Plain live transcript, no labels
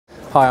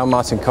Hi, I'm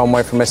Martin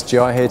Conway from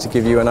SGI, here to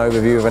give you an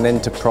overview of an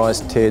enterprise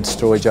tiered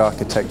storage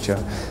architecture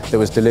that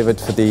was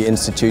delivered for the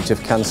Institute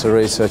of Cancer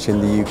Research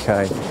in the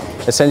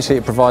UK. Essentially,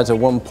 it provides a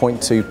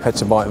 1.2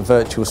 petabyte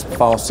virtual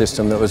file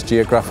system that was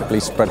geographically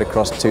spread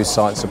across two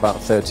sites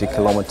about 30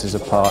 kilometres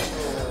apart.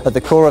 At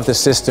the core of the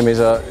system is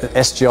a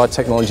SGI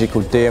technology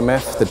called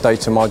DMF, the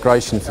data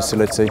migration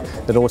facility,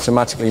 that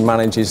automatically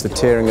manages the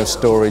tiering of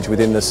storage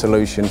within the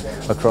solution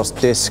across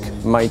disk,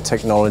 MAID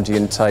technology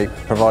and tape,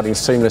 providing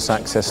seamless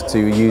access to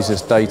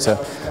users' data,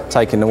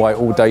 taking away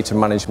all data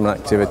management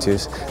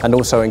activities, and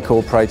also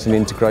incorporating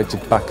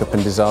integrated backup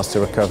and disaster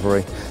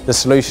recovery. The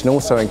solution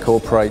also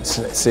incorporates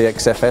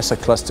CXFS, a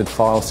clustered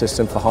file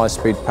system for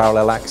high-speed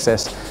parallel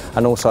access,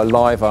 and also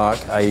LiveArc,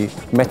 a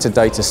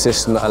metadata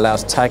system that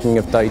allows tagging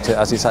of data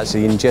as it's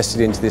actually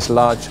ingested into this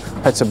large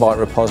petabyte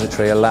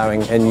repository,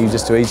 allowing end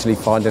users to easily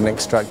find and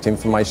extract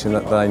information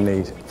that they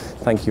need.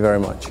 Thank you very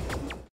much.